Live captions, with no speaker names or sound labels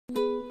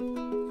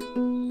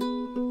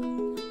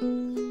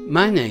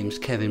My name's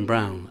Kevin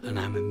Brown and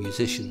I'm a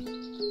musician.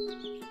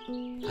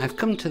 I've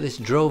come to this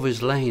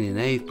Drover's Lane in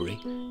Avebury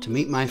to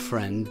meet my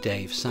friend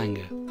Dave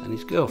Sanger and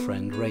his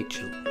girlfriend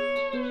Rachel.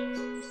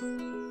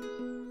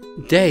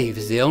 Dave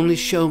is the only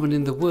showman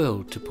in the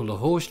world to pull a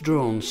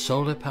horse-drawn,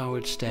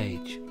 solar-powered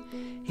stage.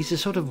 He's a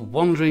sort of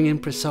wandering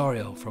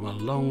impresario from a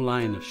long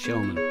line of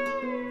showmen.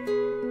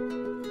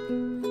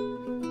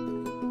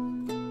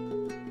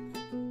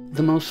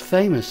 The most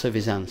famous of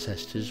his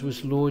ancestors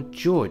was Lord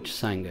George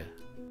Sanger.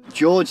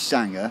 George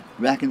Sanger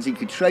reckons he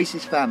could trace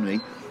his family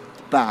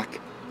back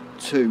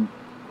to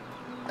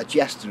a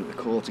jester at the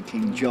court of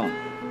King John.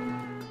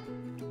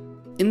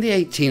 In the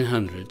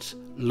 1800s,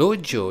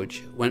 Lord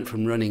George went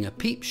from running a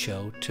peep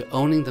show to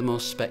owning the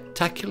most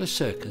spectacular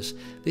circus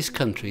this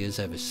country has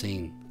ever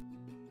seen.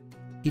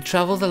 He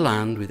travelled the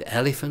land with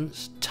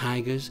elephants,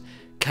 tigers,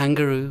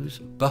 kangaroos,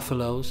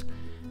 buffaloes,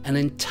 an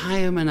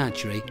entire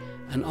menagerie,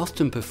 and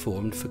often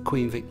performed for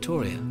Queen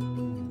Victoria.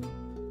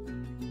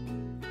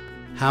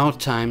 How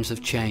times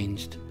have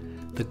changed.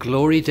 The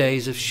glory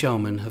days of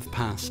showmen have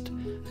passed,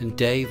 and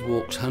Dave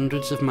walks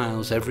hundreds of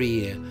miles every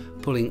year,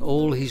 pulling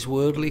all his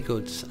worldly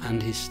goods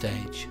and his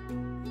stage.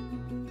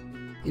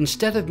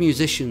 Instead of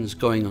musicians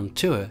going on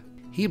tour,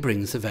 he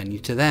brings the venue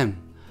to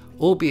them,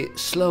 albeit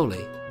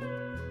slowly.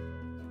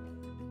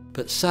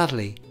 But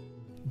sadly,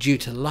 due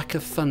to lack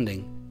of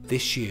funding,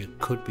 this year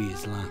could be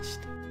his last.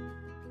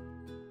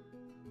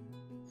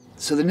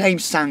 So the name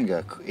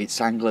Sanger,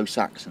 it's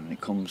Anglo-Saxon. It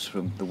comes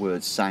from the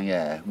word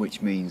sanger,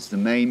 which means the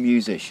main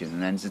musician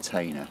and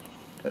entertainer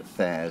at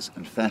fairs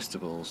and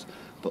festivals,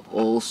 but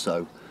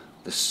also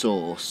the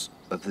source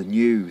of the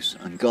news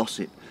and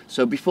gossip.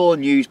 So before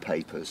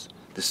newspapers,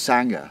 the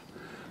sanger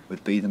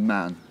would be the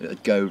man that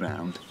would go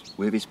round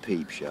with his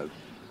peep show,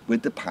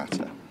 with the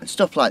patter and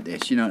stuff like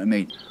this, you know what I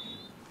mean?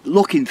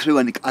 Looking through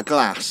a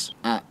glass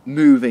at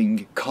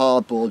moving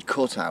cardboard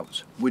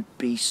cutouts would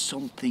be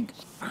something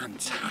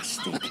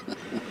fantastic.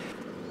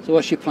 So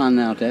what's your plan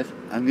now, Dev?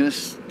 I'm going to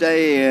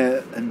stay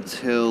here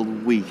until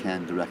the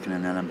weekend, I reckon,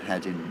 and then I'm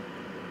heading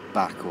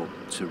back up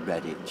to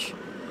Redditch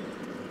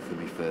for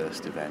my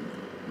first event,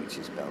 which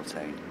is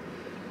Beltane.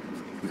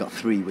 We've got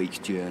 3 weeks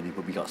journey,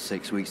 but we've got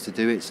 6 weeks to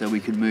do it, so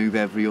we can move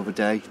every other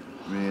day,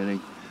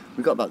 really.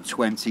 We've got about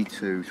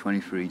 22,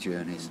 23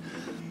 journeys.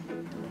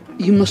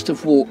 You must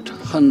have walked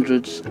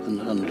hundreds and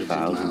hundreds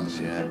Thousands,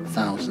 of miles. yeah.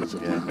 Thousands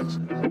of miles.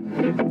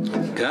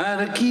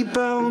 Gotta keep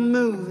on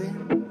moving,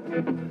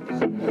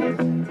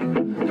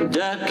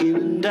 ducking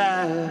and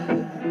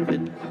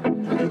diving,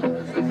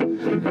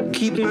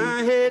 keep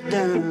my head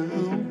down,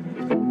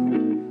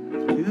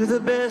 do the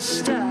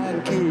best I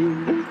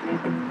can.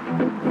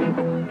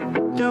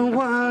 Don't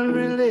want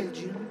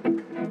religion,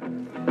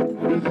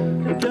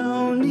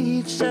 don't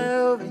need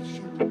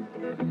salvation.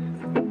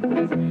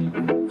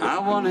 I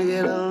want to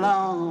get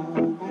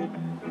along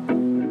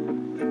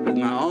with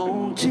my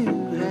own two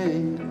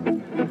hands.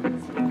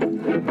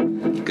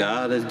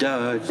 Gotta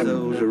dodge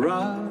those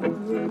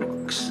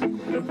rocks.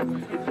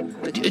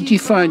 Do you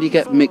find you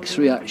get mixed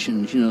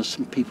reactions? You know,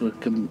 some people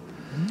can...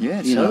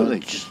 Yeah, you totally.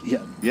 know, just,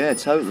 yeah. Yeah,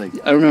 totally.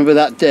 I remember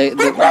that day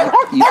that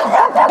you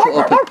put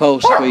up a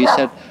post where you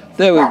said,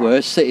 there we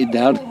were, sitting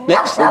down,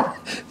 next thing,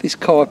 this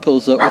car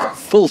pulls up with a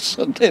full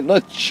Sunday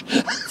lunch.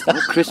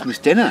 Christmas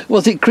dinner.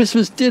 Was it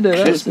Christmas dinner?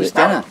 Christmas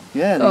dinner,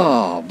 yeah.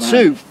 Oh, man.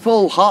 2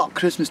 full hot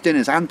Christmas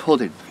dinners and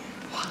pudding.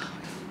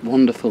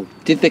 Wonderful.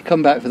 Did they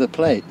come back for the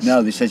plates?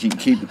 No, they said you can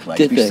keep the plates.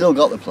 Did We've they? still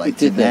got the plates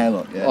Did in they? there,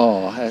 look. Yeah.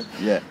 Oh,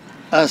 Yeah.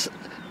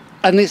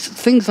 and it's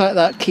things like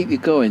that keep you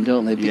going,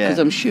 don't they? Because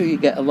Yeah. I'm sure you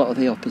get a lot of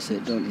the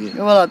opposite, don't you?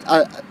 Well,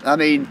 I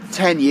mean,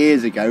 10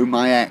 years ago,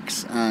 my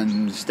ex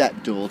and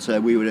stepdaughter,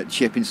 we were at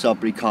Chip in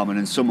Sodbury Common,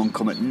 and someone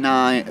come at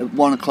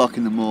 1 o'clock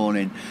in the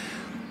morning,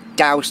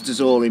 doused us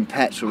all in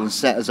petrol and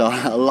set us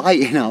alight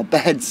in our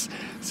beds.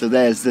 So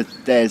there's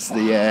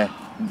the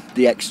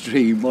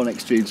extreme, one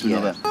extreme to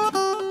another.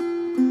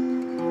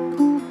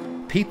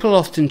 People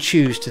often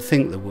choose to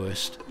think the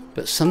worst,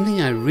 but something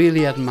I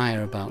really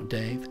admire about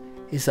Dave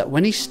is that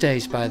when he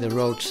stays by the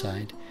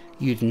roadside,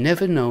 you'd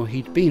never know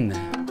he'd been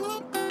there.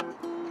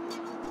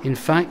 In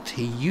fact,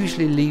 he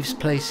usually leaves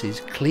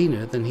places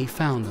cleaner than he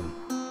found them.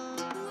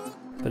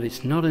 But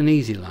it's not an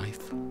easy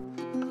life.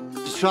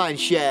 To try and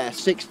share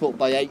 6 foot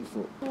by 8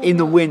 foot in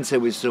the winter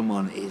with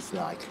someone is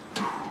like,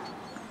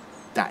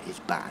 that is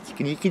bad.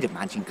 You can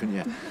imagine, couldn't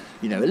you?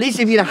 You know, at least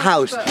if you're in a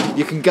house,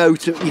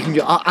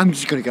 I'm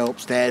just going to go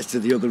upstairs to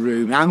the other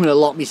room. I'm going to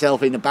lock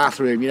myself in the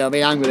bathroom. You know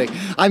what I mean?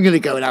 I'm going to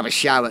go and have a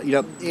shower.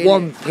 You know,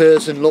 one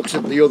person looks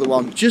at the other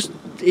one just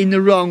in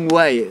the wrong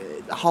way.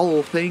 The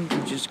whole thing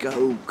can just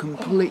go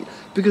complete,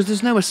 because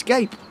there's no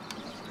escape.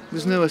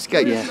 There's no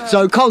escape. Yeah.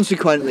 So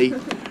consequently,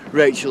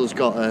 Rachel's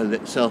got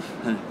herself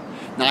a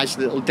nice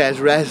little Des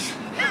Res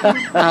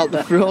out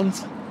the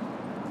front.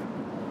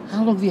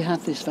 How long have you had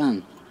this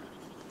van?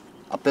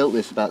 I built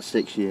this about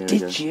 6 years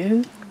ago. Did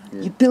you?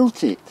 Yeah. You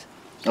built it?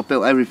 I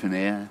built everything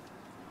here,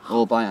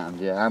 all by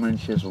hand, yeah, hammer and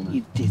chisel.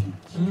 You didn't.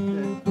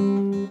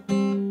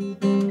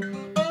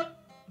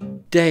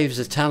 Dave's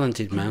a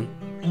talented man.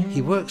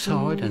 He works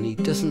hard and he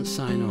doesn't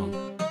sign on.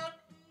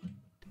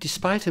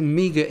 Despite a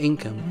meagre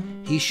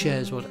income, he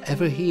shares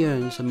whatever he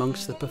earns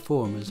amongst the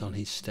performers on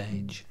his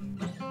stage.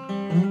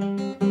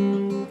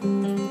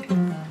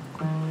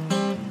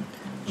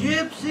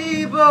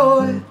 Gypsy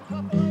boy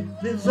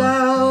lives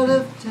out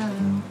of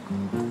town.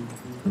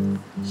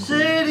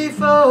 City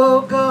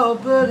folk all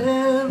put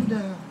him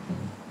down.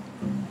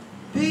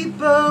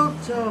 People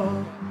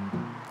talk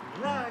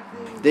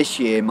like This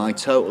year my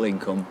total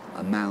income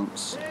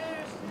amounts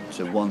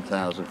to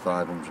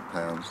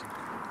 £1,500,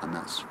 and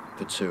that's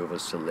for two of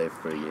us to live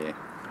for a year.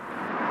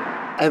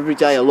 Every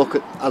day I look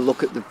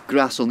at the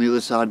grass on the other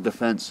side of the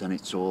fence and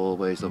it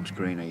always looks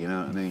greener, you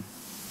know what I mean?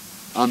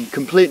 I'm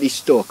completely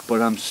stuck,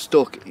 but I'm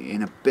stuck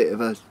in a bit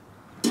of a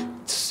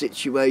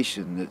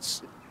situation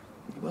that's,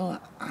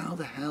 well, how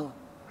the hell?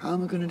 How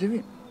am I going to do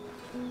it?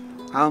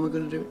 How am I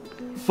going to do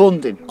it?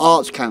 Funding,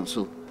 Arts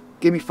Council.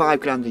 Give me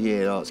 £5 a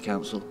year, Arts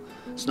Council.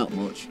 It's not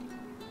much.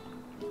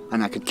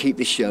 And I could keep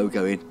this show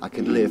going. I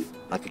could live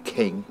like a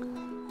king.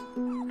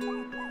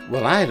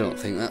 Well, I don't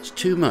think that's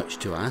too much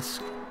to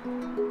ask.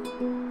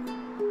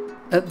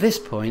 At this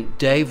point,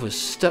 Dave was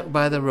stuck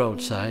by the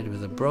roadside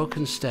with a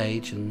broken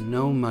stage and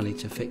no money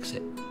to fix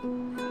it.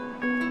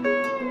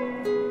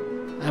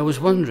 I was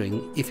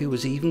wondering if he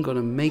was even going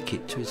to make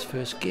it to his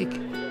first gig.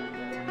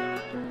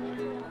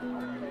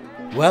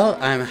 Well,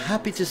 I'm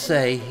happy to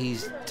say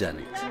he's done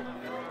it.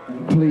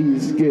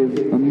 Please give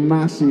a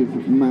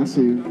massive,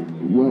 massive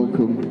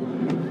welcome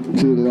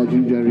to the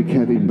legendary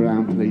Kevin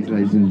Brown, please,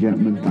 ladies and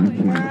gentlemen. Thank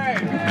you.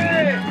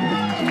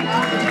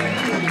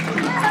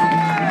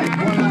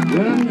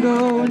 When I'm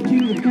going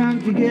to the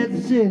country, get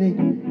the city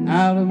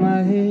out of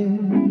my head.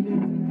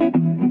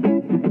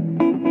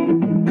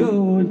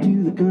 Going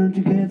to the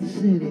country, get the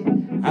city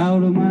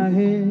out of my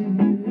head.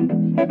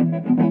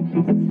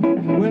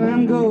 When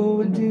I'm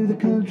going to the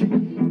country,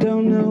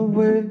 don't know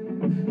where,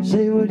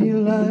 say what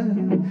you like,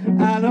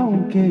 I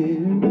don't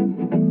care.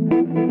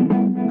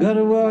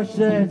 Gotta wash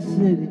that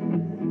city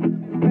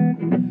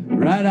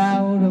right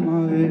out of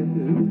my head.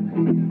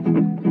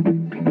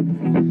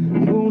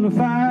 I'm gonna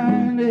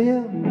find a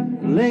hill,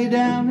 lay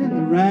down in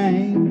the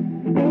rain.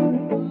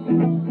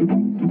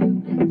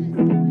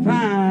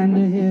 Find a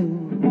hill,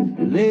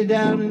 lay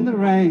down in the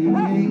rain.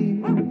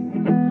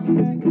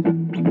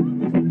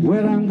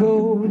 Well, I'm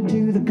going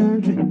to the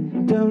country,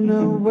 don't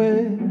know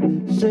where,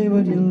 say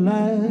what you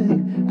like,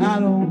 I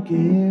don't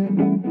care.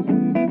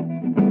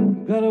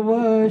 Gotta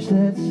wash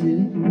that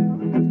city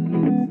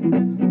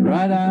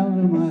right out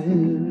of my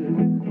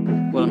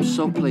head. Well, I'm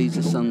so pleased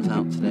the sun's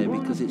out today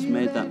because it's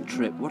made that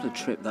trip. What a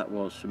trip that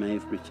was from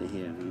Avebury to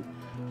here. I mean,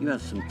 you had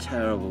some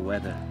terrible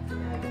weather.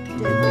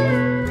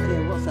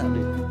 Yeah, what's that?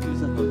 Who's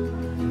that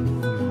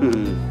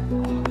one?